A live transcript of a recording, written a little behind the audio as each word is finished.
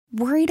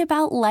Worried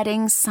about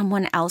letting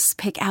someone else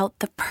pick out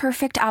the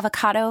perfect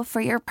avocado for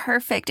your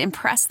perfect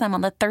impress them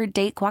on the third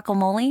date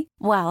guacamole?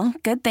 Well,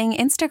 good thing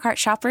Instacart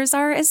shoppers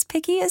are as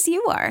picky as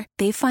you are.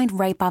 They find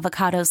ripe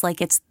avocados like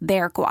it's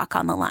their guac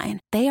on the line.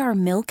 They are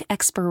milk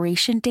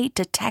expiration date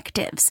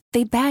detectives.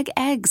 They bag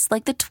eggs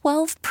like the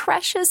 12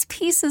 precious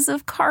pieces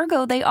of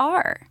cargo they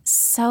are.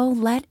 So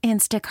let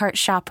Instacart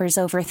shoppers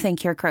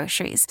overthink your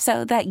groceries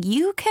so that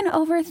you can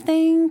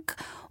overthink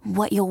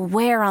what you'll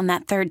wear on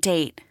that third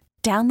date.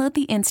 Download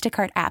the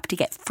Instacart app to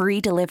get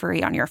free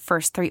delivery on your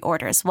first 3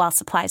 orders while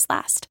supplies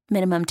last.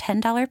 Minimum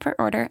 $10 per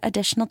order.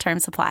 Additional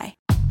terms apply.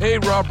 Hey,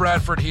 Rob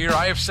Bradford here.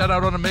 I have set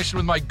out on a mission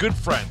with my good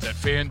friends at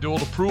FanDuel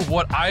to prove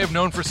what I have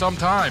known for some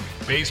time.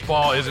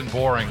 Baseball isn't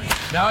boring.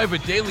 Now I have a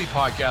daily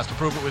podcast to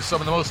prove it with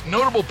some of the most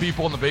notable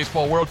people in the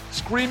baseball world,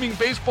 screaming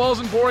baseball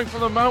isn't boring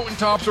from the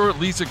mountaintops, or at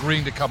least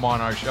agreeing to come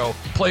on our show.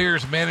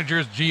 Players,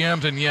 managers,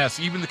 GMs, and yes,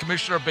 even the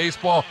commissioner of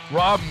baseball,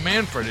 Rob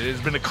Manfred. It has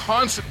been a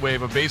constant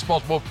wave of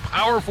baseball's most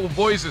powerful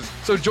voices.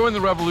 So join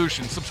the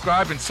revolution.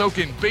 Subscribe and soak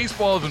in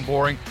Baseball Isn't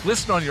Boring.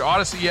 Listen on your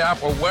Odyssey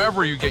app or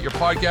wherever you get your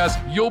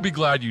podcasts. You'll be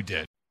glad you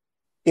did.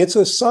 It's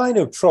a sign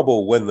of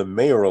trouble when the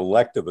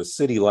mayor-elect of a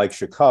city like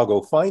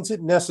Chicago finds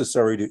it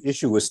necessary to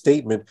issue a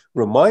statement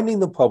reminding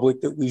the public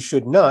that we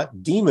should not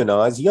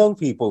demonize young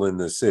people in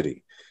the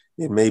city.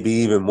 It may be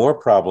even more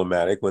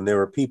problematic when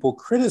there are people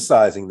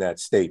criticizing that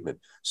statement,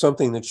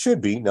 something that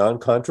should be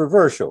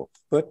non-controversial.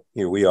 But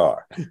here we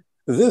are.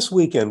 This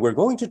weekend, we're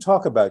going to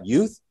talk about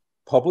youth,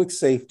 public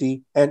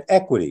safety, and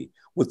equity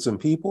with some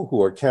people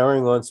who are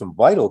carrying on some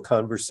vital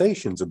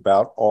conversations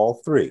about all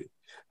three.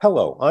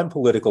 Hello, I'm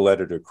political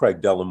editor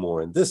Craig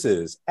Dellimore, and this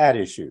is At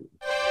Issue.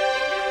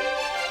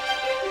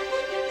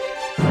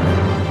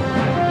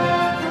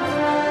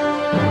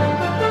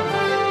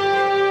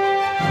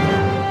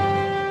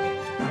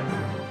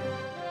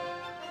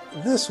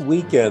 This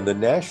weekend, the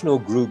national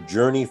group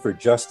Journey for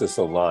Justice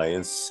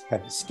Alliance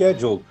has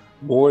scheduled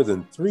more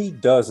than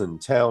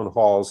 36 town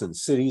halls in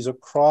cities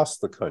across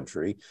the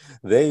country.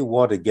 They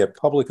want to get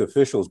public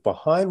officials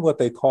behind what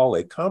they call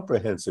a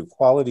comprehensive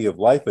quality of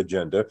life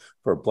agenda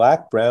for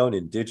Black, Brown,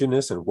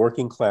 Indigenous, and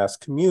working class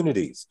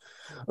communities.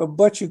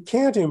 But you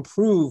can't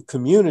improve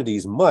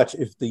communities much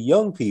if the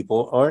young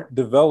people aren't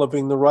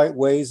developing the right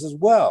ways as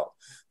well.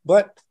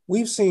 But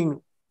we've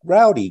seen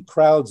rowdy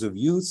crowds of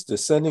youths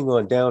descending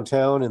on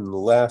downtown in the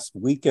last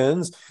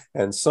weekends,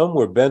 and some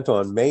were bent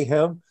on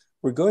mayhem.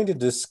 We're going to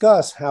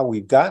discuss how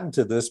we've gotten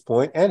to this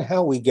point and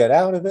how we get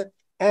out of it,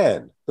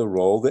 and the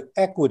role that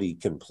equity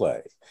can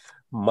play.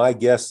 My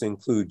guests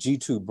include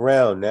Jitu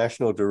Brown,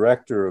 National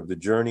Director of the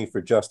Journey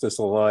for Justice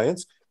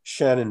Alliance,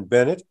 Shannon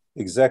Bennett,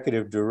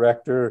 Executive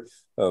Director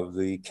of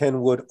the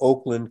Kenwood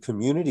Oakland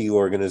Community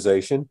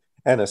Organization,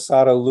 and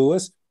Assata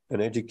Lewis,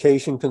 an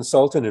education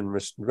consultant and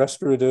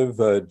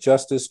restorative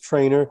justice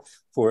trainer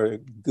for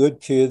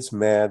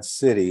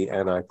GoodKidsMadCity.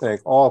 And I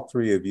thank all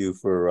three of you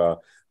for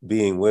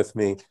being with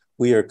me.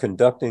 We are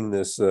conducting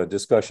this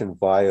discussion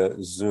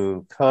via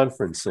Zoom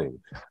conferencing.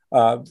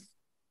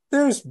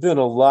 There's been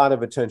a lot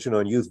of attention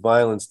on youth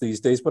violence these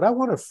days, but I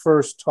want to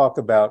first talk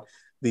about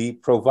the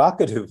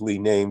provocatively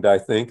named, I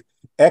think,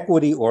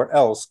 Equity or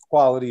Else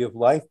Quality of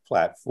Life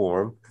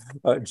platform.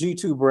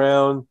 Jitu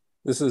Brown,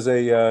 this is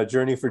a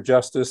Journey for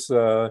Justice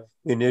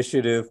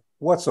initiative.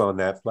 What's on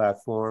that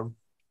platform?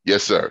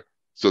 Yes, sir.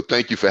 So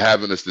thank you for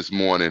having us this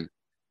morning.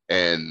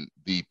 And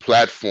the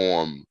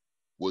platform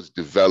was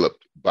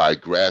developed by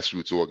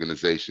grassroots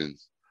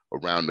organizations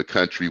around the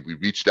country. We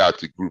reached out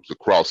to groups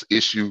across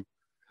issue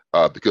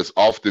because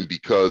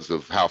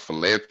of how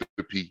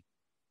philanthropy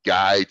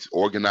guides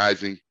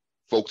organizing,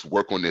 folks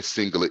work on their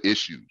singular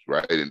issues,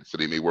 right? And so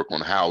they may work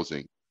on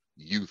housing,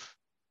 youth,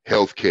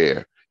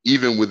 healthcare,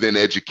 even within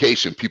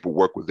education, people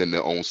work within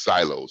their own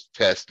silos,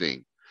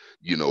 testing,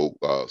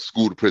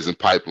 school to prison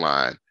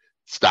pipeline,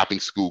 stopping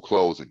school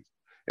closings.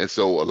 And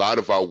so a lot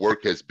of our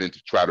work has been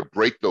to try to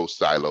break those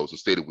silos and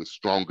say that we're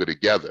stronger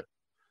together.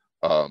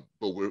 But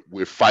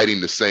we're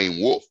fighting the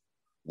same wolf,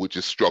 which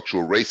is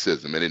structural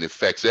racism, and it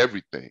affects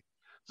everything.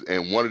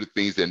 And one of the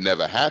things that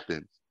never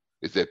happens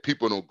is that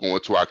people don't go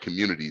into our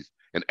communities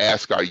and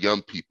ask our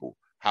young people,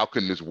 how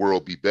can this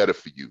world be better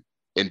for you?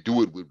 And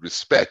do it with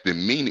respect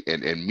and mean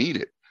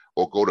it.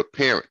 Or go to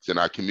parents in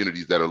our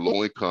communities that are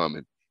low income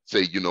and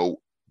say,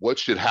 what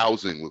should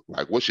housing look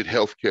like? What should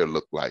healthcare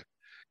look like?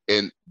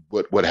 And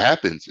what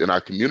happens in our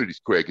communities,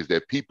 Craig, is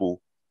that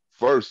people,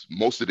 first,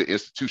 most of the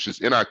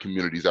institutions in our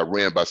communities are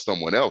ran by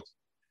someone else.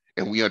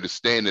 And we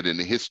understand that in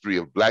the history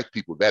of Black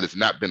people, that has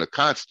not been a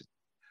constant.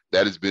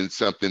 That has been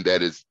something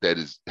that has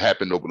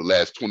happened over the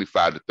last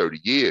 25 to 30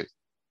 years.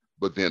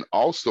 But then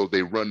also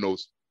they run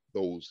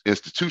those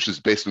institutions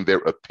based on their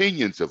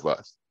opinions of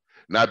us,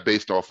 not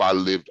based off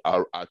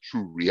our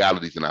true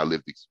realities and our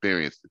lived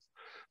experiences.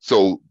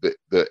 So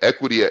the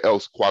Equity or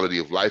Else Quality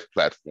of Life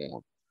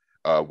platform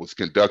was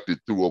conducted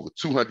through over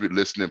 200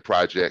 listening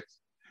projects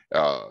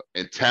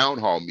and town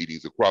hall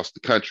meetings across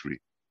the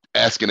country,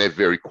 asking that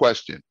very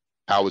question.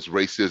 How has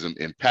racism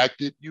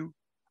impacted you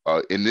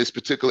in this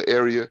particular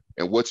area?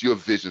 And what's your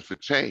vision for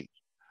change?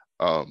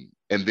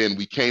 And then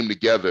we came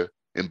together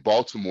in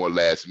Baltimore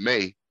last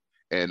May,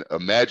 and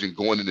imagine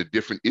going into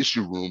different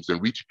issue rooms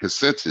and reaching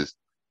consensus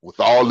with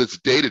all this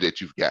data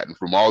that you've gotten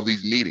from all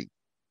these meetings.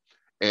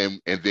 And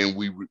then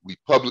we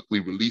publicly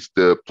released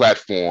the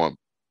platform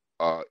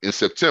in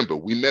September.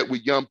 We met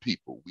with young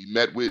people. We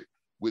met with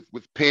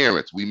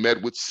parents. We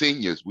met with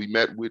seniors. We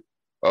met with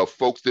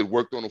folks that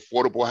worked on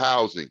affordable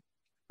housing,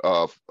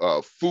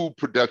 food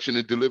production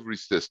and delivery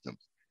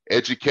systems,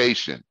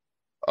 education,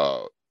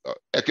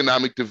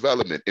 economic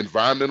development,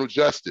 environmental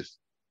justice.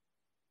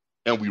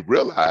 And we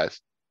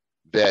realized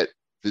that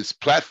this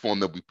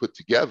platform that we put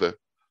together,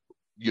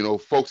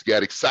 folks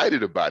got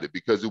excited about it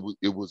because it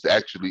was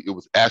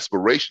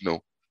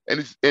aspirational,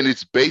 and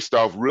it's based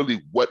off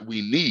really what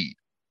we need,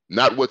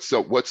 not what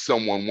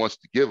someone wants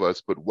to give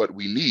us, but what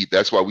we need.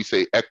 That's why we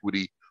say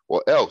equity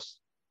or else,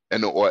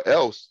 and the or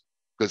else,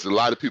 because a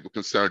lot of people are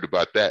concerned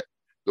about that.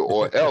 The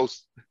or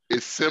else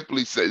is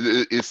simply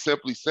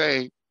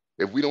saying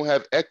if we don't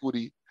have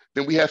equity,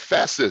 then we have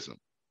fascism.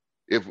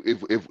 If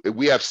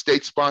we have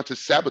state-sponsored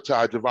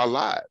sabotage of our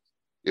lives,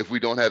 if we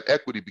don't have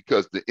equity,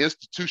 because the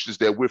institutions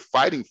that we're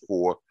fighting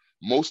for,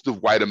 most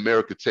of white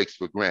America takes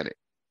for granted.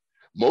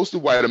 Most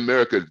of white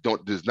America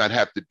does not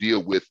have to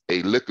deal with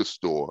a liquor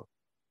store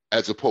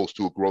as opposed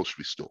to a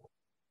grocery store,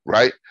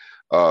 right?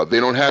 They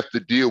don't have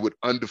to deal with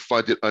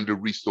underfunded,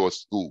 under-resourced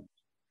schools,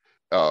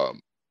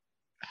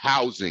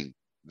 housing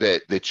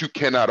that you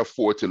cannot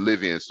afford to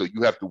live in, so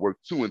you have to work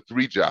 2 and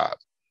 3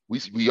 jobs.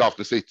 We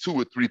often say 2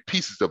 or 3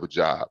 pieces of a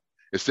job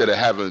instead of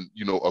having,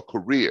 a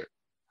career.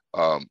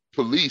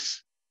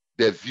 Police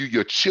that view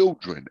your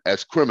children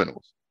as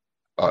criminals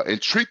and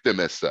treat them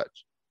as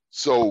such.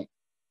 So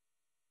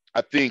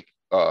I think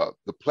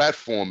the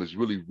platform is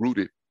really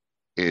rooted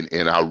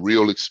in our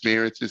real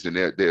experiences, and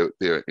there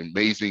are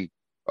amazing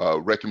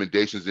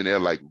recommendations in there,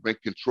 like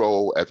rent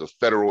control as a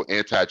federal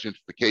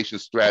anti-gentrification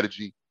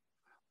strategy,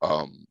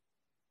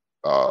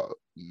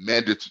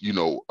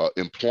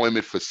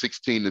 employment for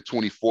 16 to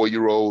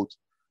 24-year-olds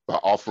by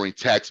offering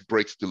tax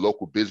breaks to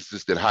local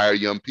businesses that hire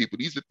young people.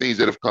 These are things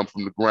that have come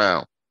from the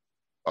ground.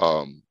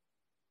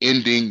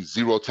 Ending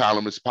zero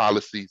tolerance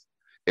policies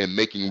and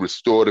making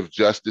restorative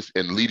justice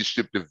and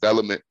leadership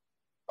development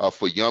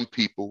for young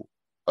people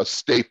a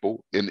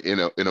staple in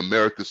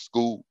America's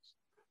schools.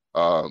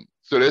 So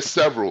there's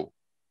several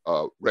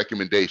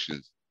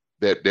recommendations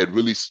that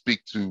really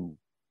speak to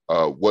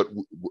what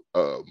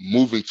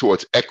moving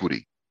towards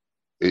equity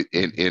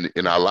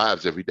in our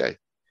lives every day.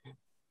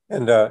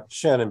 And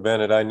Shannon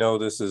Bennett, I know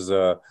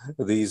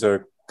these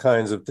are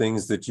kinds of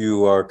things that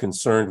you are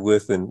concerned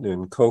with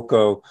in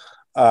COCO.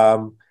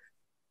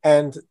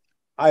 And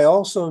I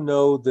also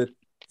know that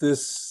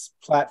this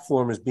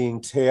platform is being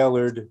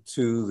tailored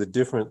to the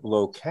different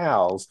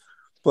locales,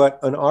 but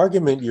an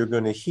argument you're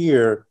going to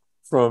hear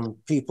from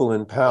people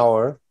in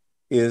power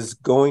is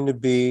going to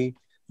be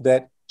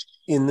that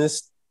in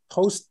this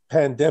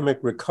post-pandemic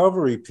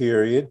recovery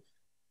period,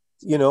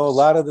 a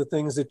lot of the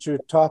things that you're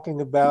talking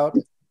about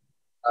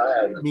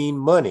mean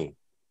money,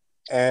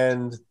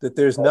 and that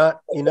there's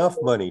not enough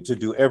money to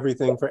do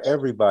everything for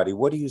everybody.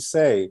 What do you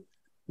say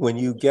when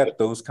you get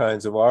those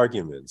kinds of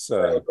arguments,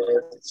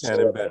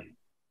 Shannon Bennett?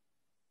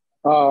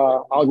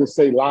 I'll just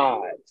say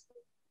lies.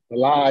 The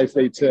lies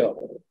they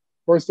tell.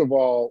 First of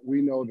all,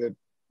 we know that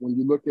when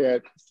you look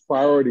at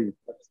priority,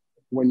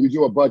 when you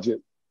do a budget,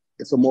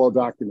 it's a moral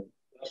document,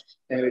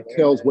 and it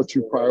tells what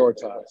you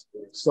prioritize.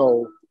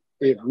 So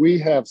if we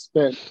have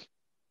spent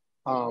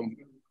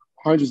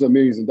hundreds of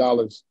millions of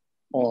dollars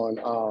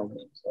on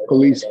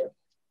police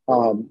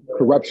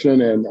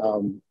corruption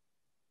and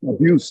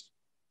abuse,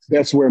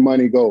 that's where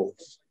money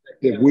goes.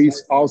 If we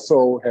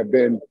also have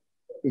been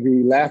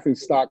the laughing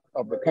stock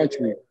of the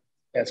country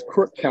as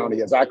Crook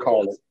County, as I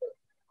call it,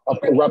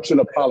 of corruption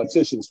of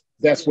politicians,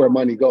 that's where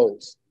money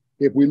goes.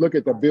 If we look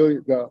at the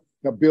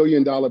 $1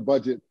 billion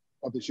budget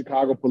of the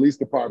Chicago Police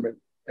Department,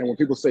 and when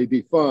people say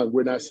defund,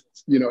 we're not,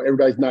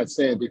 everybody's not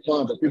saying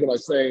defund, but people are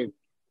saying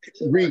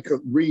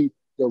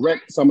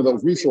redirect some of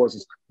those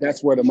resources.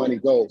 That's where the money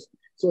goes.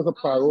 So it's a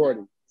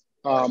priority.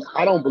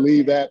 I don't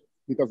believe that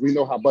because we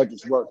know how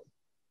budgets work.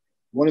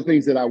 One of the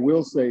things that I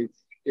will say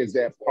is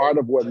that part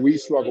of what we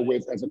struggle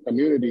with as a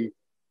community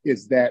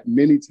is that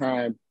many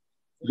times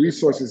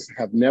resources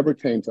have never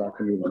came to our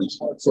communities.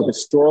 So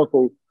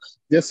historical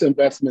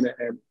disinvestment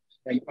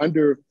and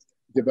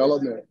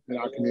underdevelopment in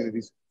our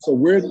communities. So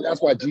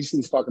that's why Jitu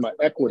is talking about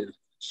equity.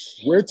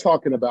 We're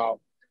talking about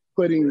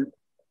putting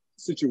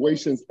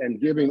situations and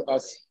giving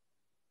us,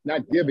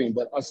 not giving,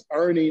 but us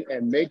earning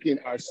and making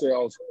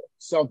ourselves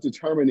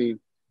self-determining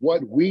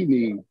what we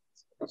need.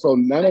 So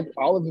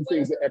all of the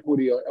things that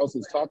equity or else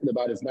is talking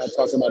about is not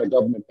talking about a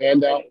government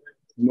handout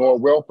nor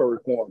welfare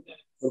reform.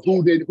 But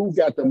who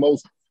got the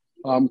most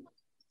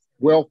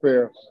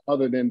welfare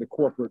other than the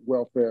corporate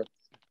welfare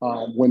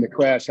when the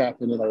crash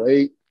happened in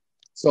 2008?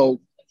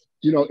 So,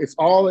 it's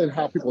all in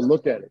how people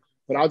look at it.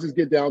 But I'll just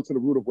get down to the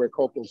root of where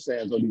COCO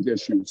stands on these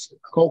issues.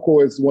 COCO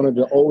is one of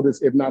the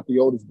oldest, if not the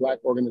oldest,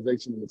 Black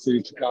organization in the city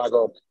of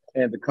Chicago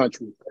and the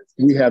country.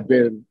 We have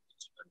been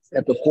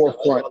at the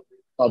forefront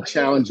of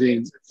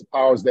challenging the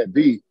powers that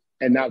be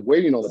and not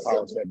waiting on the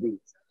powers that be.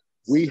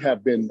 We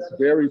have been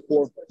very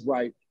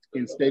forthright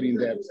in stating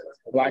that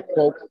Black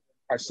folk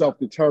are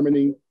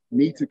self-determining,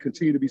 need to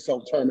continue to be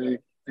self-determining,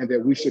 and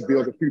that we should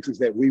build the futures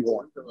that we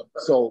want.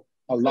 So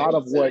a lot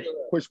of what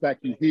pushback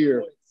you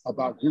hear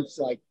about groups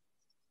like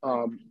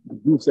the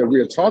groups that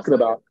we're talking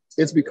about,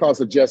 it's because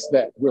of just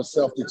that. We're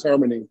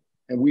self-determining,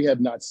 and we have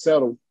not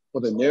settled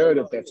for the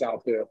narrative that's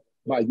out there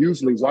by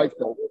usually white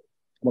folk,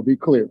 I'm gonna be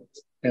clear,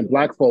 and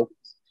Black folk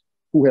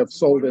who have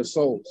sold their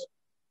souls.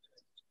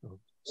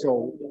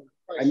 So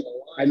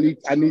I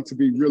need to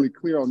be really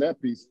clear on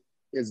that piece,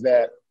 is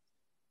that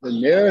the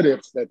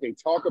narratives that they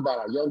talk about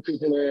our young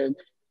people in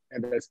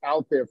and that's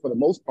out there for the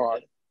most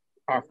part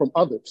are from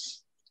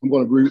others. I'm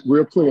going to be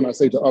real clear when I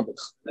say to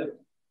others.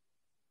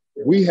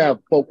 We have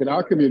folk in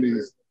our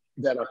communities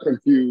that are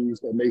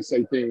confused and they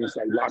say things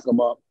like lock them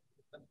up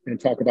and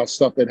talk about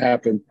stuff that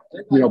happened,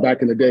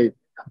 back in the day.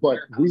 But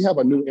we have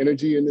a new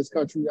energy in this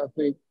country, I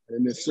think,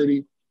 in this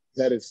city,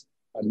 that is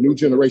a new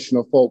generation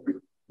of folk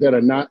that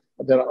are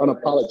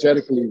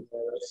unapologetically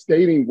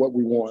stating what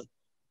we want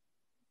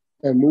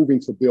and moving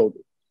to build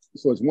it.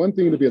 So it's one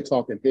thing to be a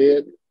talking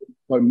head,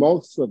 but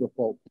most of the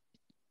folk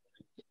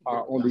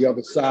are on the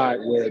other side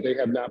where they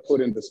have not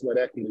put in the sweat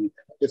equity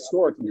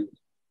historically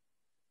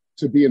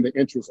to be in the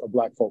interest of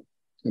Black folk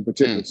in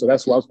particular. So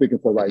that's what I'm speaking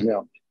for right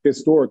now,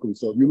 historically.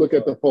 So if you look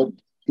at the folk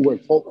who were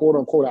quote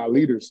unquote our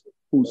leaders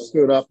who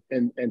stood up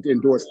and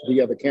endorsed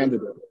the other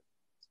candidate.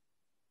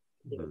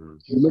 You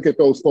look at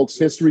those folks'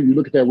 history, you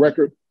look at their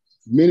record,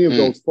 many of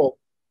those folk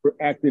were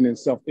acting in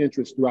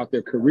self-interest throughout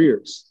their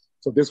careers.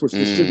 So this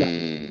should not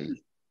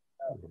be.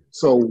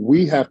 So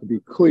we have to be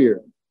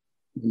clear.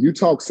 When you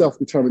talk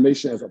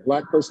self-determination as a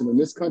Black person in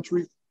this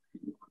country,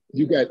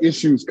 you got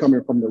issues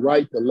coming from the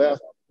right, the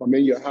left, from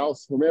in your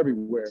house, from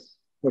everywhere,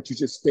 but you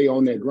just stay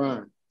on that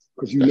grind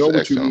because you know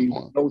what you need,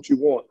 you know what you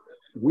want.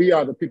 We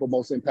are the people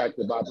most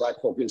impacted by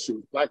Black folk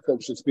issues. Black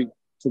folks should speak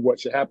to what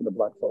should happen to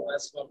Black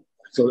folks.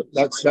 So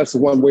that's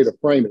one way to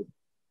frame it.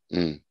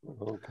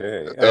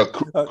 Okay.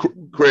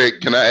 Craig,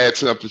 can I add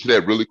something to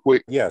that really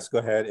quick? Yes, go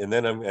ahead. And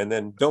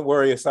then don't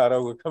worry,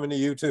 Assata, we're coming to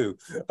you too.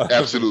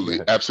 Absolutely,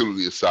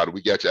 Assata.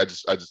 We got you. I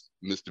just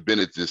Mr.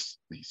 Bennett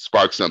he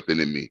sparked something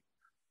in me.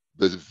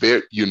 There's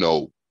very,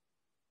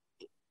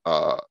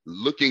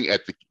 looking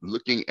at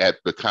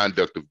the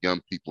conduct of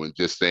young people and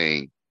just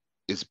saying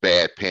it's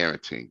bad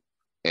parenting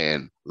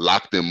and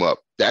lock them up.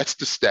 That's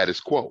the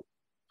status quo.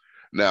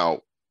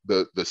 Now,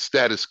 the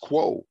status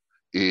quo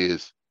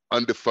is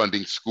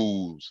underfunding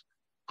schools,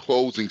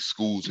 closing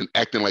schools, and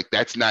acting like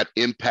that's not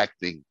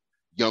impacting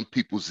young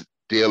people's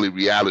daily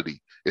reality.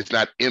 It's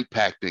not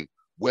impacting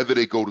whether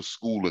they go to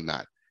school or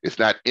not. It's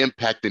not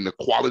impacting the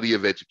quality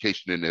of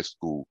education in their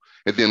school.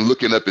 And then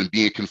looking up and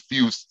being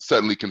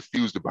suddenly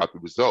confused about the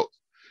results.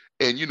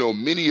 And,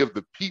 many of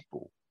the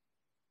people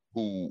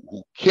who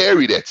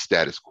carry that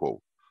status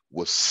quo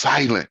were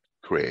silent,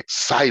 Craig,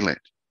 silent,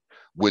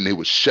 when they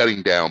were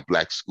shutting down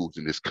Black schools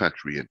in this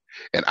country.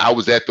 And I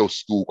was at those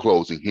school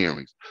closing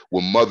hearings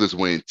where mothers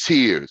were in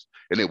tears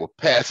and they were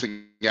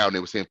passing out and they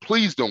were saying,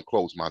 please don't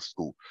close my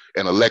school.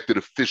 And elected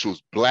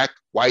officials, Black,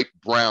 white,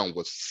 brown,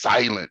 was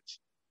silent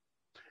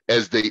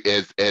as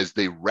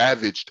they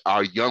ravaged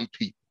our young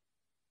people.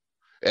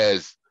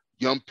 As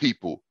young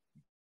people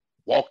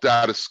walked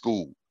out of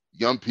school,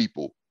 young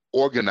people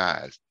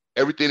organized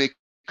everything they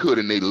could,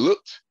 and they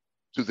looked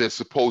to their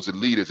supposed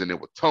leaders and they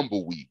were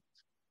tumbleweeds.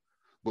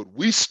 But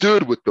we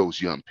stood with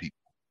those young people.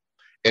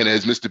 And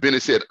as Mr.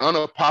 Bennett said,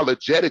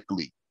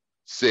 unapologetically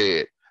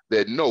said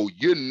that, no,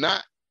 you're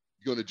not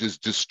going to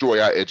just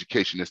destroy our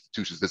education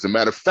institutions. As a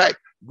matter of fact,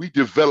 we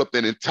developed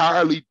an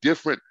entirely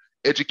different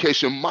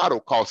education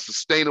model called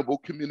sustainable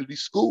community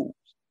schools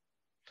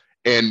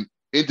and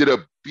ended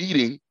up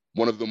beating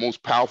one of the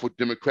most powerful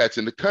Democrats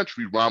in the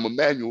country, Rahm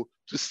Emanuel,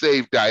 to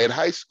save Dyett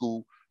High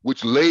School,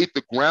 which laid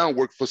the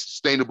groundwork for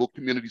sustainable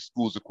community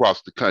schools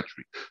across the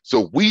country.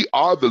 So we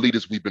are the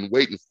leaders we've been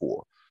waiting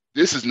for.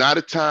 This is not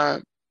a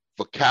time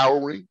for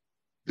cowering.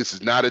 This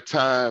is not a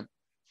time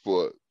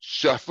for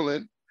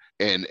shuffling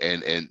and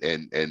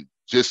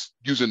just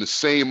using the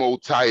same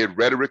old tired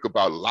rhetoric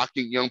about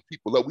locking young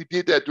people up. We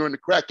did that during the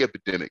crack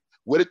epidemic.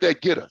 Where did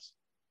that get us?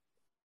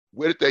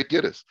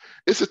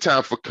 It's a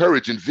time for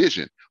courage and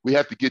vision. We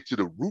have to get to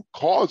the root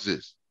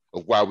causes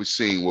of why we're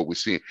seeing what we're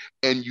seeing.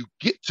 And you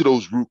get to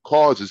those root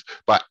causes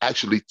by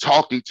actually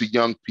talking to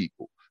young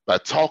people, by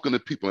talking to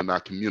people in our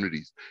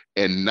communities,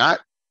 and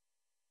not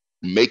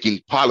making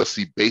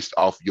policy based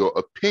off your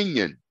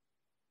opinion.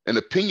 An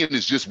opinion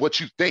is just what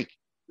you think.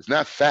 It's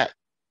not fact,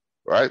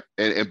 right?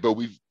 But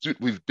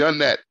we've done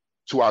that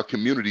to our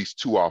communities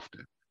too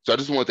often. So I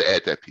just wanted to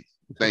add that piece.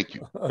 Thank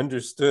you.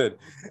 Understood.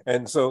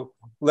 And so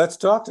let's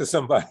talk to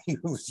somebody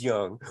who's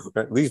young,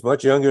 or at least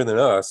much younger than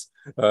us,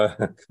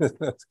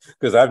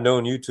 because I've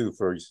known you two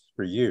for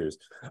years.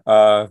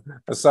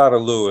 Assata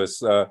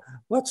Lewis,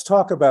 let's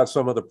talk about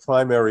some of the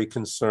primary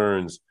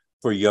concerns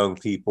for young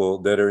people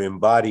that are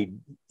embodied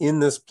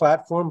in this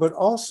platform, but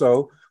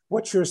also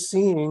what you're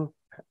seeing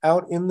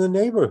out in the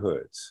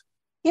neighborhoods.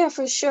 Yeah,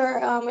 for sure.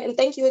 And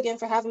thank you again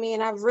for having me.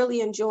 And I've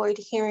really enjoyed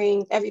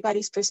hearing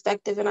everybody's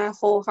perspective, and I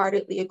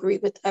wholeheartedly agree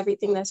with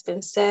everything that's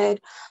been said.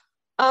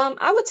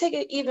 I would take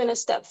it even a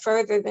step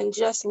further than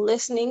just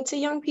listening to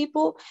young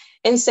people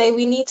and say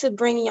we need to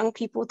bring young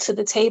people to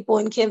the table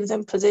and give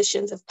them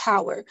positions of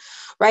power,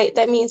 right?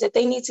 That means that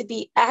they need to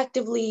be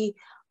actively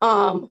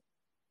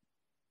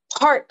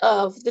part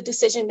of the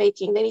decision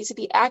making. They need to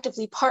be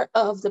actively part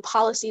of the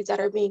policies that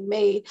are being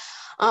made.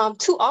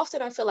 Too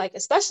often, I feel like,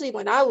 especially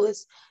when I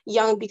was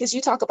young, because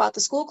you talk about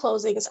the school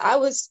closings, I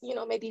was,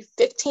 maybe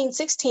 15,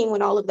 16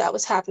 when all of that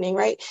was happening,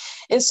 right?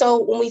 And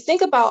so when we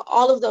think about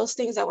all of those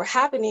things that were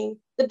happening,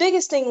 the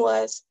biggest thing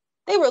was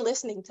they were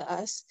listening to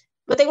us,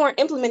 but they weren't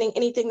implementing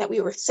anything that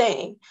we were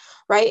saying,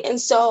 right? And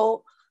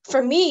so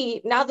for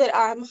me, now that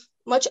I'm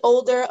much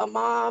older, a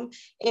mom,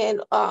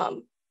 and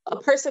a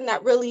person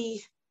that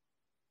really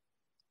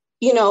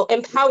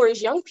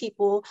empowers young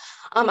people,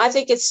 I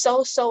think it's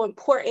so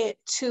important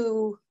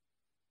to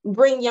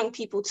bring young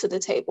people to the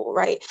table,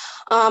 right?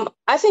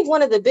 I think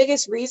one of the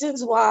biggest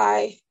reasons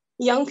why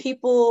young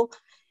people,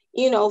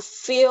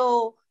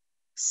 feel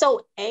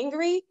so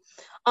angry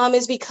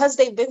is because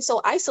they've been so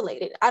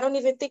isolated. I don't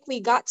even think we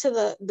got to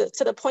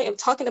the point of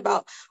talking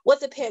about what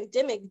the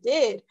pandemic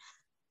did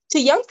to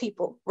young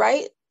people,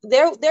 right?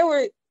 There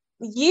were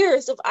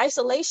years of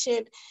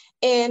isolation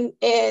and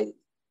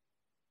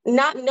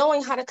not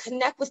knowing how to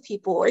connect with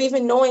people, or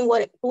even knowing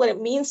what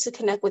it means to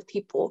connect with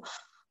people.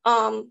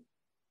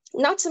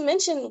 Not to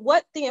mention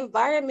what the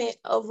environment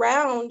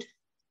around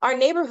our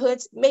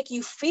neighborhoods make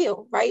you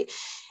feel, right?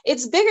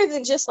 It's bigger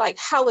than just like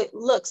how it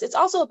looks. It's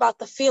also about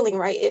the feeling,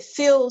 right? It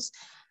feels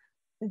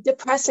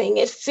depressing.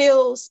 It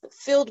feels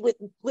filled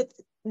with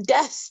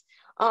death.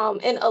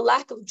 And a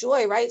lack of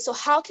joy, right? So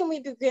how can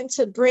we begin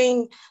to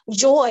bring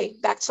joy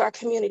back to our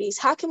communities?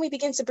 How can we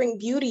begin to bring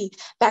beauty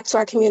back to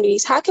our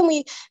communities? How can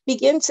we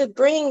begin to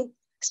bring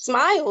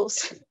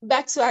smiles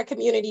back to our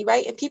community,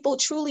 right? And people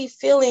truly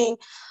feeling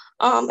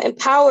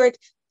empowered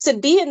to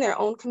be in their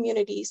own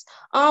communities,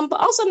 but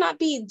also not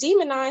be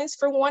demonized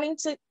for wanting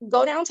to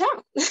go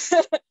downtown.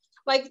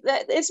 Like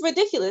that, it's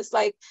ridiculous.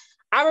 Like,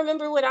 I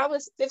remember when I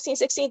was 15,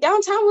 16,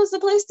 downtown was the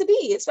place to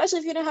be, especially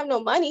if you didn't have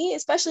no money,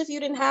 especially if you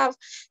didn't have,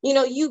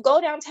 you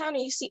go downtown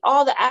and you see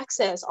all the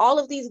access, all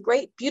of these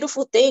great,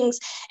 beautiful things,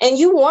 and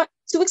you want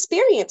to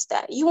experience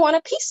that. You want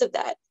a piece of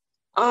that.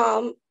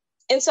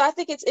 And so I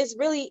think it's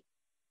really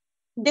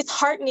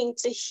disheartening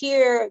to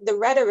hear the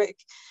rhetoric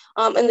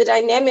and the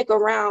dynamic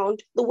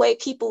around the way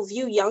people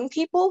view young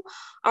people,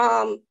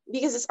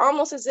 because it's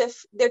almost as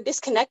if they're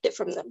disconnected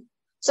from them.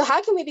 So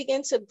how can we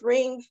begin to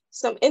bring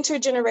some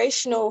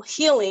intergenerational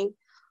healing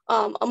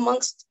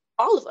amongst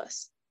all of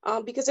us?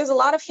 Because there's a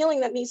lot of healing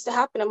that needs to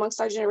happen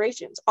amongst our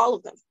generations, all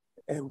of them.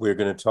 And we're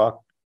going to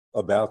talk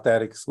about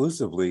that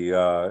exclusively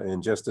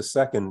in just a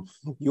second.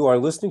 You are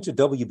listening to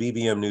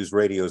WBBM News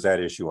Radio's At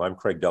Issue. I'm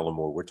Craig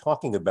Dellimore. We're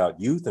talking about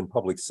youth and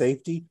public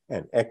safety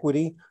and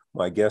equity.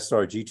 My guests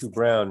are Jitu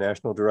Brown,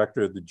 National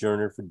Director of the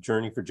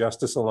Journey for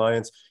Justice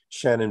Alliance,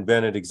 Shannon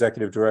Bennett,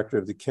 Executive Director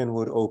of the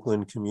Kenwood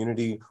Oakland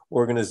Community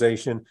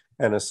Organization,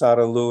 and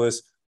Assata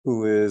Lewis,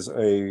 who is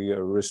a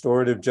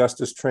restorative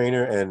justice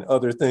trainer and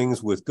other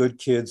things with Good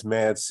Kids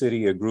Mad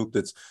City, a group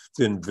that's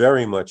been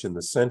very much in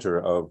the center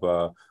of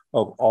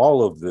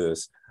all of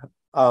this.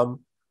 And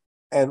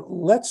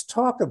let's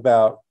talk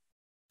about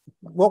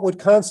what would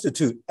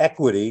constitute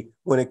equity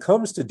when it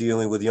comes to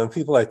dealing with young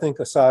people. I think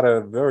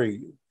Assata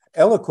very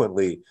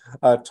eloquently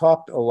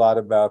talked a lot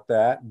about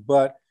that.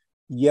 But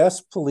yes,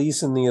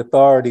 police and the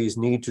authorities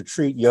need to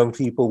treat young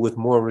people with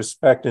more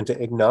respect and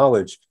to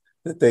acknowledge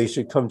that they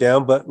should come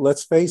down. But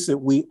let's face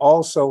it, we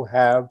also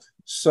have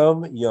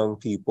some young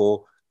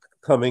people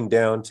coming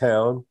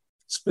downtown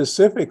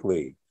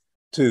specifically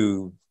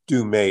to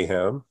do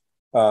mayhem.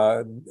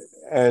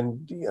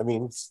 And I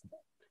mean,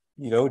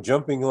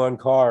 jumping on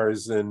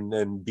cars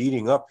and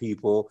beating up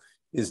people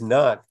is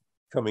not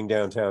coming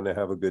downtown to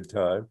have a good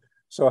time.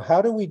 So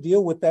how do we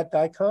deal with that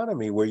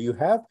dichotomy where you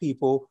have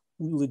people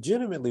who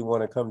legitimately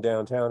want to come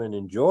downtown and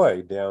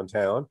enjoy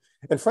downtown,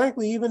 and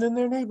frankly, even in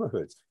their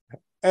neighborhoods,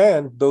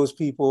 and those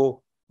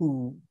people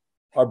who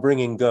are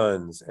bringing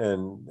guns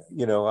and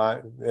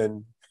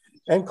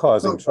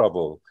causing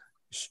trouble?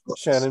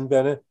 Shannon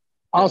Bennett?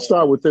 I'll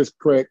start with this,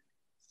 Craig.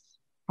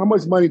 How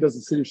much money does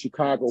the city of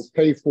Chicago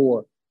pay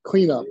for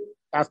cleanup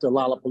after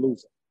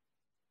Lollapalooza?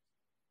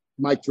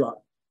 Mic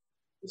drop.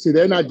 See,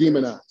 they're not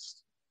demonized.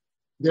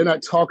 They're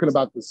not talking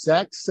about the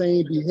exact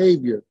same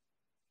behavior.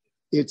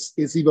 It's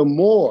even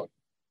more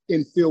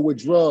filled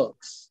with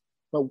drugs,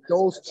 but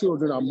those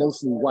children are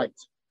mostly white.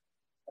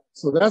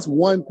 So that's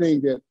one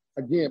thing that,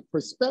 again,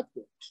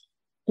 perspective.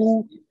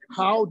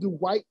 How do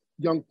white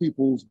young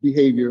people's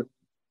behavior,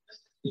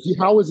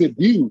 how is it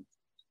viewed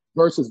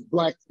versus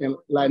Black and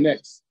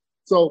Latinx?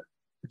 So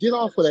get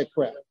off of that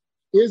crap.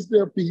 Is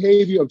their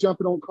behavior of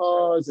jumping on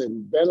cars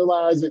and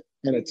vandalizing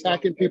and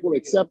attacking people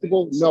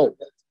acceptable? No.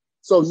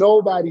 So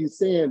nobody's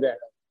saying that.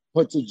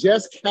 But to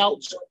just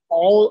couch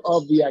all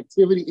of the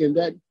activity in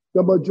that,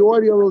 the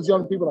majority of those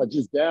young people are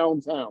just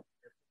downtown.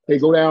 They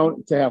go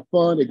down to have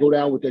fun. They go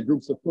down with their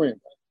groups of friends.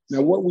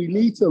 Now, what we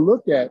need to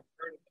look at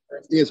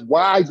is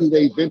why do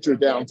they venture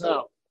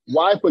downtown?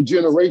 Why for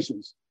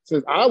generations?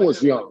 Since I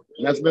was young,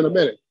 and that's been a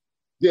minute,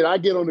 did I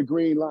get on the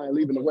Green Line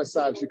leaving the west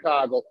side of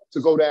Chicago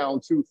to go down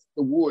to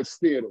the Woods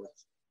Theater,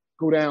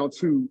 go down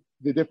to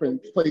the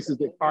different places,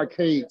 the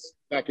arcades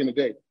back in the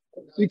day?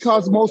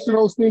 Because most of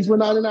those things were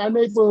not in our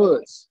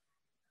neighborhoods.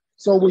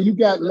 So when you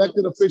got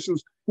elected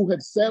officials who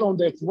had sat on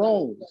their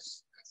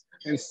thrones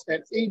and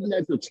eaten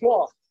at the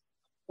trough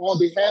on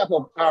behalf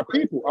of our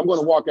people, I'm going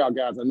to walk out,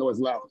 guys. I know it's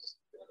loud.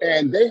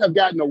 And they have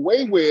gotten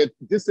away with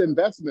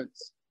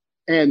disinvestments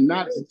and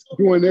not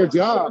doing their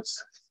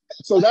jobs.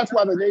 So that's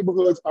why the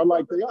neighborhoods are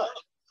like they are.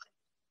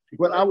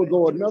 But I would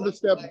go another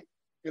step,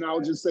 and I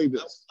would just say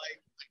this.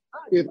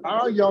 If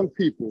our young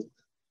people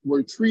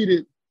were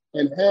treated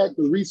and had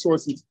the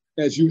resources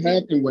as you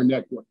have in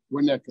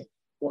Winnetka,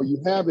 or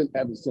you have in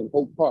Evanston,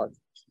 Oak Park,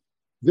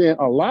 then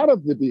a lot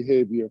of the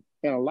behavior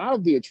and a lot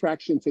of the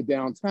attraction to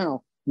downtown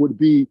would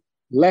be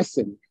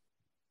lessened.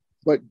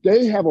 But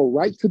they have a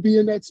right to be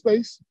in that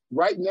space.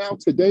 Right now,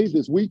 today,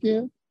 this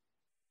weekend,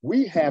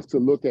 we have to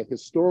look at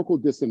historical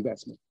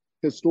disinvestment,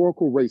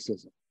 historical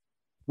racism.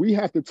 We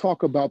have to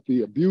talk about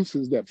the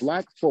abuses that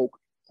Black folk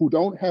who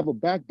don't have a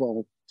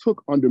backbone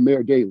took under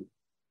Mayor Daley.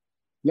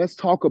 Let's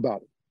talk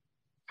about it.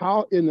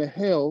 How in the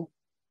hell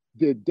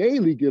did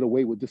Daley get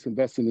away with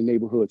disinvesting in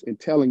neighborhoods and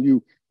telling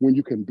you when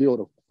you can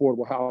build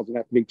affordable housing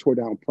after they tore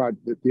down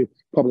the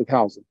public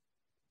housing?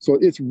 So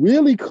it's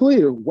really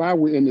clear why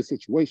we're in this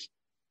situation.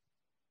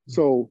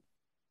 So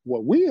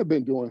what we have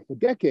been doing for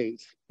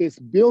decades is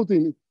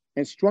building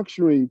and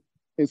structuring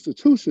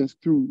institutions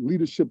through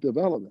leadership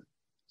development.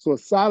 So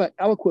Assata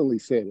eloquently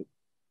said it.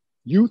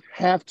 Youth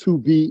have to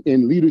be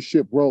in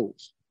leadership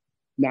roles,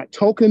 not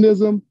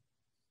tokenism,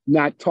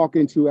 not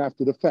talking to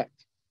after the fact.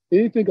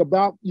 Anything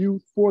about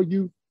youth, for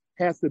youth,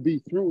 has to be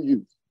through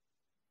youth.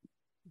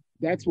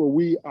 That's where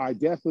we are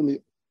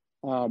definitely,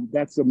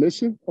 that's the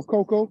mission of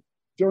COCO,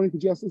 Journey for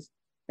Justice,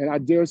 and I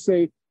dare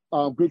say,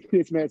 Good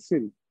Kids, Mad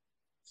City.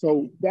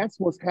 So that's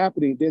what's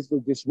happening. There's a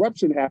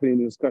disruption happening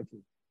in this country.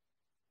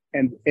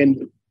 And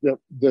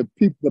the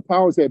people, the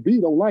powers that be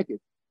don't like it.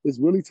 It's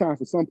really time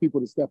for some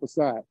people to step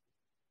aside.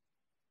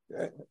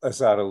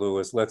 Assata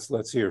Lewis,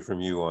 let's hear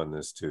from you on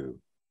this too.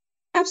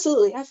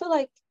 Absolutely. I feel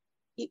like,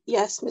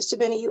 yes, Mr.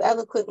 Bennett, you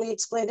eloquently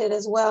explained it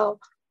as well.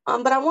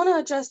 But I want to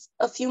address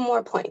a few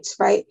more points,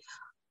 right?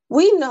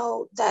 We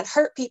know that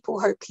hurt people.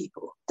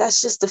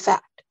 That's just a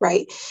fact,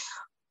 right?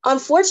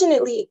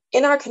 Unfortunately,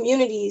 in our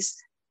communities,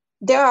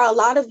 there are a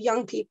lot of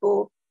young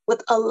people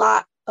with a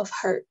lot of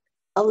hurt,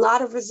 a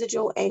lot of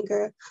residual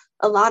anger,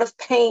 a lot of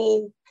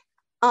pain,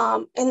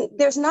 and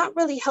there's not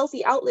really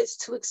healthy outlets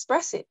to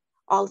express it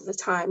all of the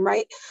time,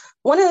 right?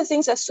 One of the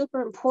things that's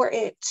super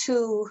important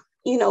to,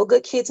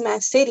 Good Kids,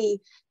 Mad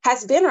City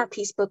has been our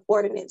Peace Book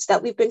Ordinance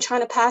that we've been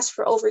trying to pass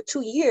for over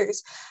 2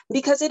 years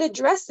because it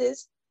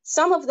addresses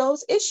some of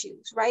those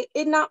issues, right?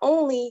 It not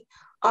only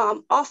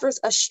offers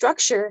a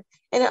structure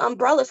and an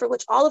umbrella for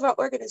which all of our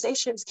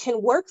organizations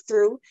can work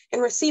through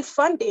and receive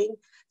funding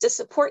to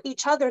support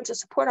each other and to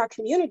support our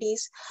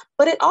communities,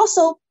 but it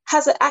also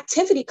has an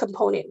activity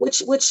component,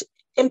 which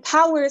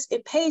empowers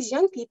and pays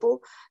young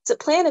people to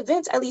plan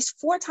events at least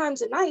 4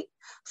 times a night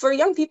for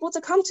young people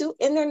to come to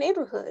in their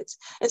neighborhoods.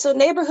 And so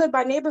neighborhood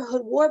by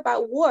neighborhood, ward by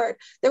ward,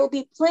 there will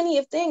be plenty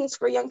of things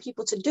for young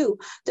people to do.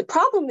 The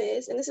problem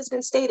is, and this has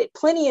been stated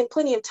plenty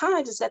of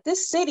times, is that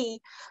this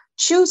city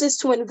chooses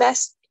to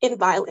invest in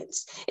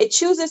violence. It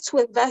chooses to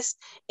invest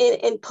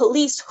in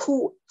police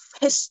who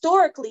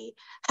historically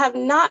have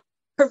not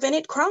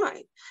prevented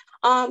crime.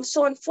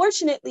 So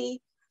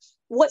unfortunately,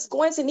 what's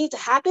going to need to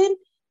happen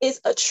is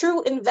a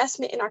true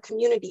investment in our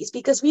communities,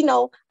 because we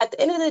know at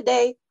the end of the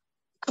day,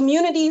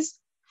 communities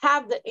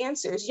have the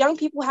answers. Young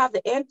people have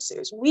the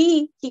answers.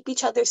 We keep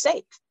each other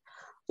safe.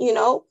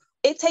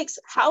 It takes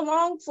how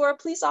long for a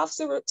police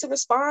officer to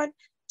respond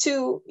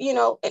to,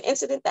 an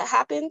incident that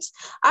happens?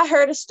 I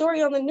heard a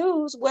story on the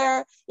news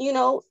where,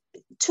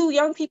 2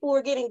 young people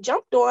were getting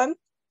jumped on.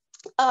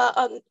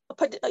 A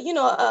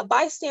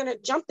bystander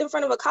jumped in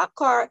front of a cop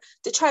car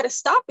to try to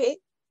stop it.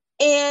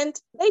 And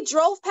they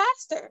drove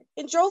past her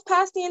and drove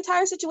past the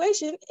entire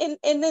situation and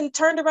then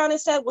turned around and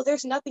said, well,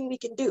 there's nothing we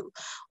can do.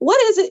 What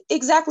is it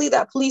exactly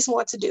that police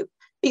want to do?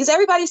 Because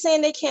everybody's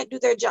saying they can't do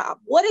their job.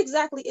 What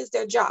exactly is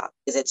their job?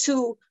 Is it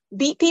to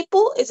beat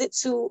people? Is it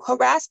to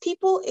harass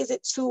people? Is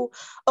it to,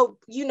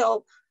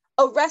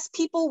 arrest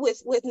people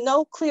with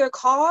no clear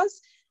cause?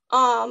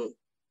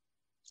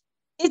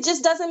 It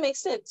just doesn't make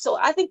sense. So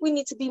I think we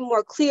need to be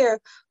more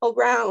clear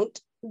around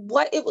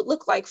what it would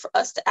look like for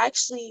us to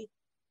actually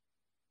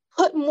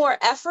put more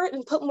effort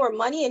and put more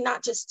money and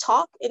not just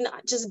talk and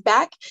not just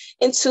back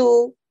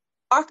into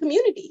our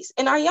communities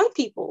and our young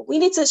people. We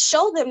need to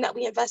show them that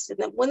we invest in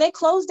them. When they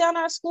closed down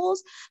our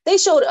schools, they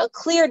showed a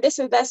clear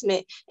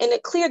disinvestment and a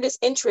clear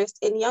disinterest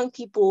in young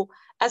people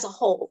as a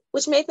whole,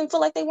 which made them feel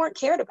like they weren't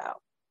cared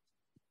about.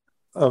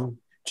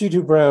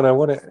 Jitu Brown, I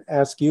want to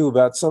ask you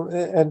about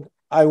and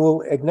I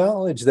will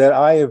acknowledge that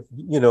I have,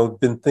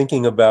 been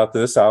thinking about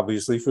this,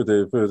 obviously, for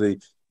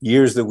the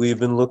years that we've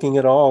been looking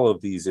at all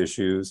of these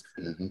issues.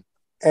 Mm-hmm.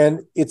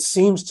 And it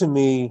seems to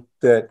me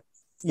that,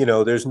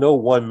 there's no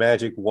one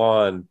magic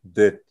wand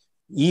that,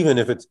 even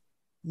if it's,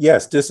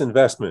 yes,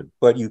 disinvestment,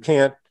 but you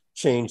can't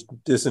change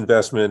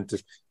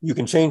disinvestment. You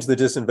can change the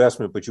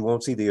disinvestment, but you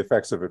won't see the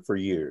effects of it for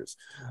years.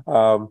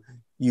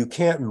 You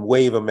can't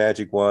wave a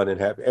magic wand and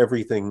have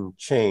everything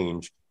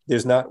change.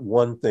 There's not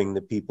one thing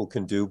that people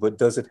can do, but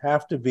does it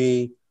have to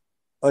be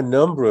a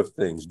number of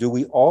things? Do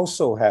we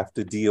also have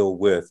to deal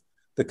with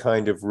the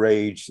kind of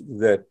rage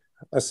that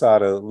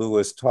Assata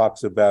Lewis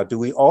talks about? Do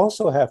we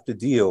also have to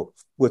deal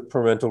with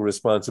parental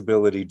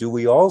responsibility? Do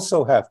we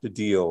also have to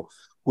deal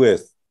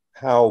with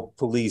how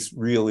police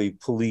really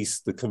police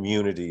the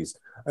communities?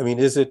 I mean,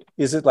 is it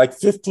like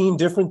 15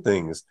 different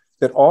things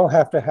that all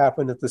have to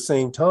happen at the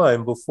same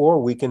time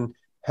before we can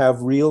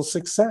have real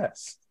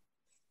success?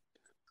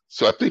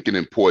 So I think an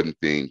important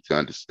thing to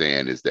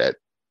understand is that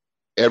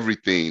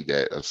everything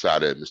that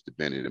Assata and Mr.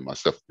 Bennett and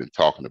myself have been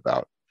talking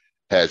about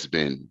has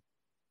been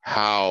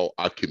how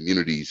our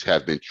communities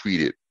have been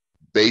treated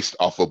based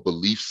off a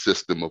belief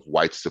system of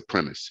white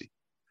supremacy,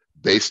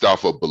 based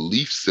off a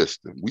belief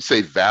system. We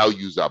say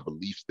values are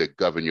beliefs that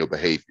govern your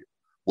behavior.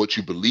 What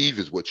you believe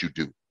is what you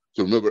do.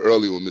 So remember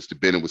earlier when Mr.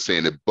 Bennett was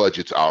saying that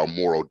budgets are a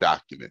moral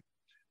document.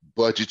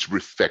 Budgets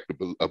reflect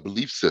a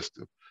belief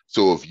system.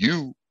 So if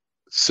you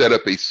set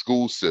up a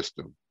school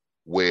system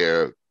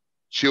where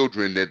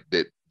children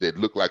that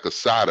look like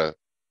Assata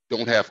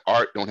don't have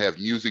art, don't have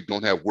music,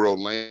 don't have world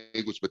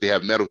language, but they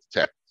have metal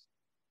detectors,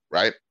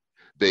 right?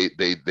 They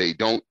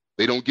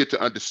don't get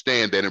to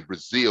understand that in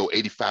Brazil,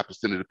 85%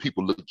 of the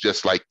people look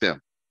just like them.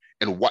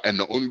 And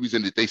the only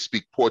reason that they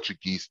speak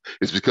Portuguese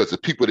is because the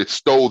people that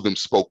stole them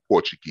spoke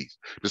Portuguese.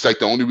 Just like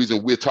the only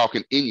reason we're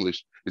talking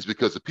English is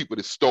because the people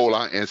that stole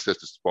our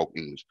ancestors spoke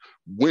English.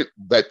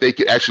 That they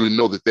could actually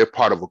know that they're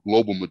part of a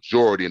global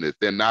majority and that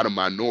they're not a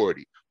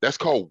minority. That's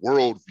called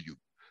worldview.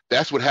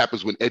 That's what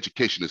happens when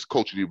education is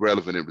culturally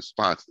relevant and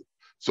responsive.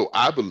 So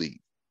I believe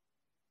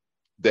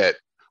that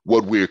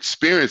what we're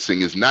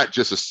experiencing is not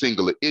just a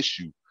singular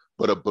issue,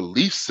 but a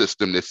belief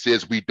system that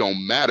says we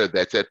don't matter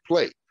that's at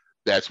play.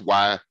 That's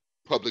why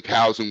public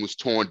housing was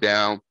torn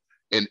down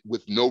and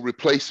with no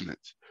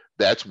replacements.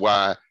 That's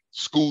why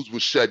schools were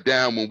shut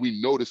down when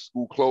we noticed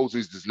school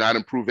closings does not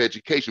improve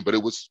education, but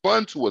it was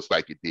spun to us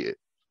like it did.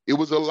 It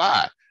was a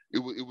lie.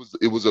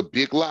 It was a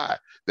big lie.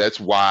 That's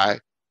why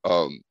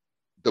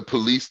the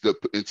police,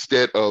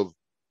 instead of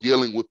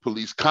dealing with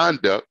police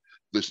conduct,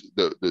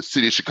 the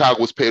city of Chicago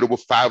was paid over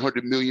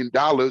 $500 million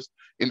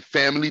in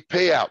family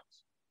payouts,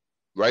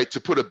 right, to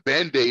put a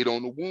Band-Aid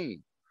on the wound.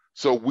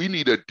 So we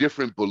need a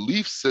different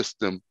belief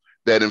system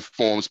that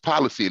informs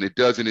policy, and it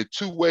does it in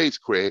two ways,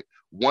 Craig.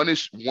 One,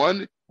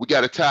 we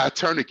got to tie a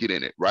tourniquet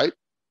in it, right?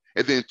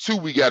 And then two,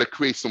 we got to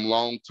create some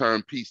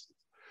long-term pieces.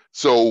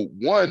 So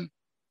one,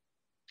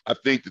 I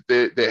think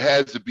that there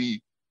has to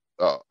be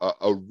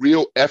a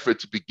real effort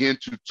to begin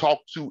to talk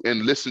to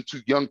and listen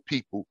to young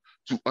people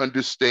to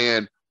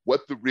understand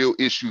what the real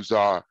issues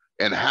are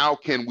and how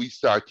can we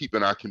start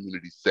keeping our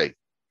communities safe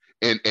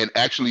and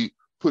actually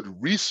put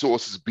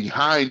resources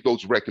behind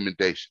those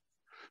recommendations.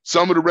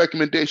 Some of the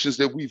recommendations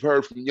that we've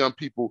heard from young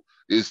people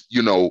is,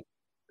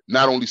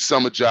 not only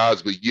summer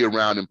jobs, but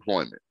year-round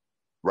employment,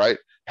 right?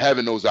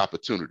 Having those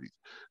opportunities.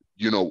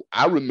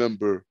 I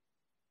remember,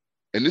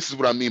 and this is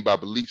what I mean by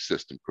belief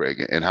system,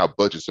 Craig, and how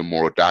budgets are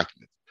moral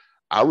documents.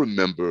 I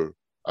remember,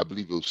 I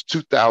believe it was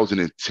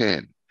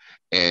 2010,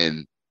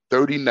 and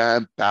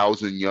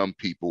 39,000 young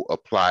people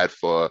applied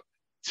for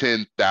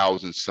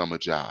 10,000 summer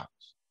jobs.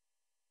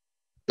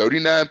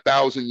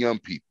 39,000 young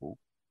people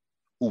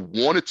who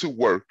wanted to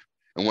work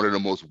in one of the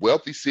most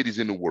wealthy cities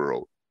in the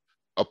world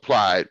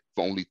applied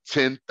for only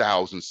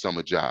 10,000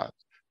 summer jobs.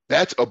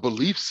 That's a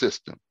belief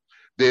system.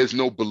 There's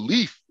no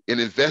belief in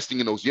investing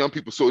in those young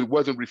people, so it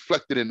wasn't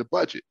reflected in the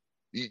budget.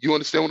 You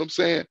understand what I'm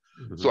saying?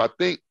 Mm-hmm. So I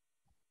think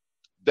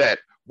that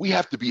we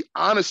have to be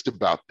honest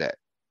about that.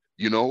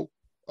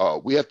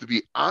 We have to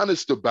be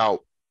honest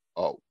about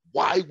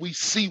why we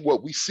see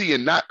what we see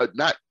and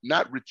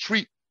not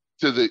retreat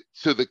to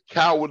the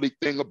cowardly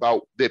thing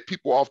about that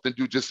people often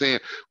do, just saying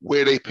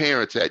where their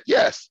parents at.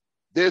 Yes,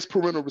 there's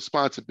parental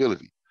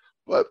responsibility,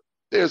 but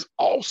there's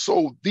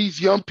also these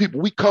young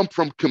people. We come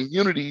from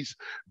communities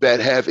that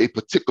have a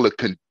particular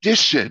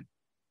condition,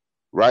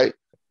 right?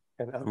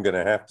 And I'm going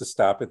to have to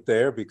stop it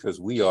there because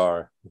we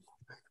are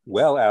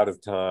well out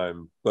of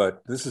time,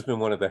 but this has been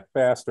one of the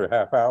faster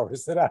half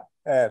hours that I've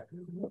had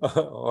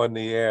on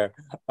the air.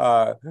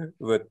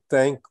 But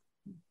thank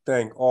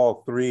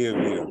all three of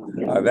you.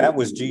 That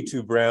was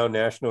Jitu Brown,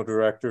 National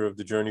Director of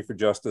the Journey for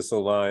Justice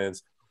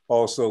Alliance.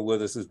 Also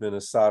with us has been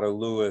Assata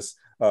Lewis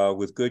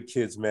with Good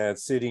Kids Mad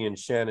City, and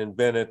Shannon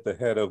Bennett, the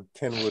head of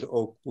Kenwood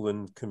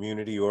Oakland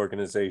Community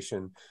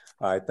Organization.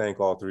 I thank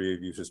all three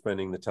of you for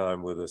spending the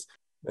time with us.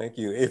 Thank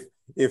you.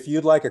 If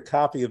you'd like a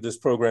copy of this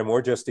program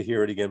or just to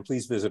hear it again,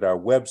 please visit our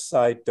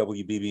website,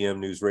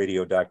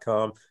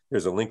 WBBMnewsradio.com.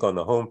 There's a link on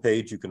the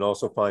homepage. You can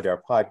also find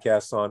our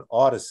podcasts on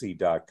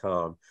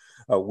Odyssey.com.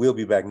 We'll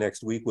be back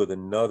next week with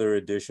another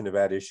edition of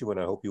At Issue, and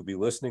I hope you'll be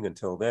listening.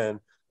 Until then,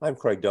 I'm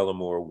Craig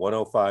Dellimore,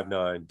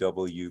 105.9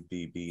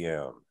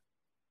 WBBM.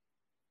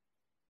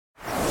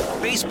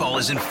 Baseball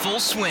is in full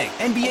swing.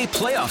 NBA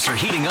playoffs are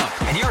heating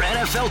up, and your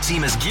NFL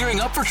team is gearing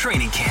up for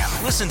training camp.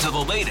 Listen to the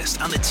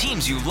latest on the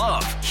teams you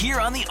love here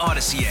on the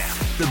Odyssey app.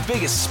 The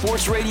biggest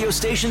sports radio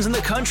stations in the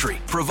country,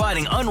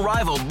 providing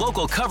unrivaled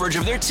local coverage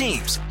of their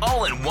teams,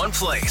 all in one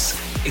place.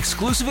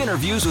 Exclusive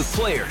interviews with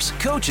players,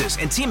 coaches,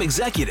 and team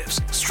executives,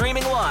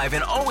 streaming live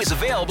and always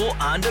available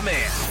on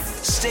demand.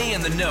 Stay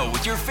in the know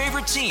with your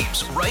favorite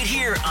teams right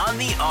here on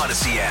the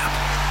Odyssey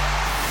app.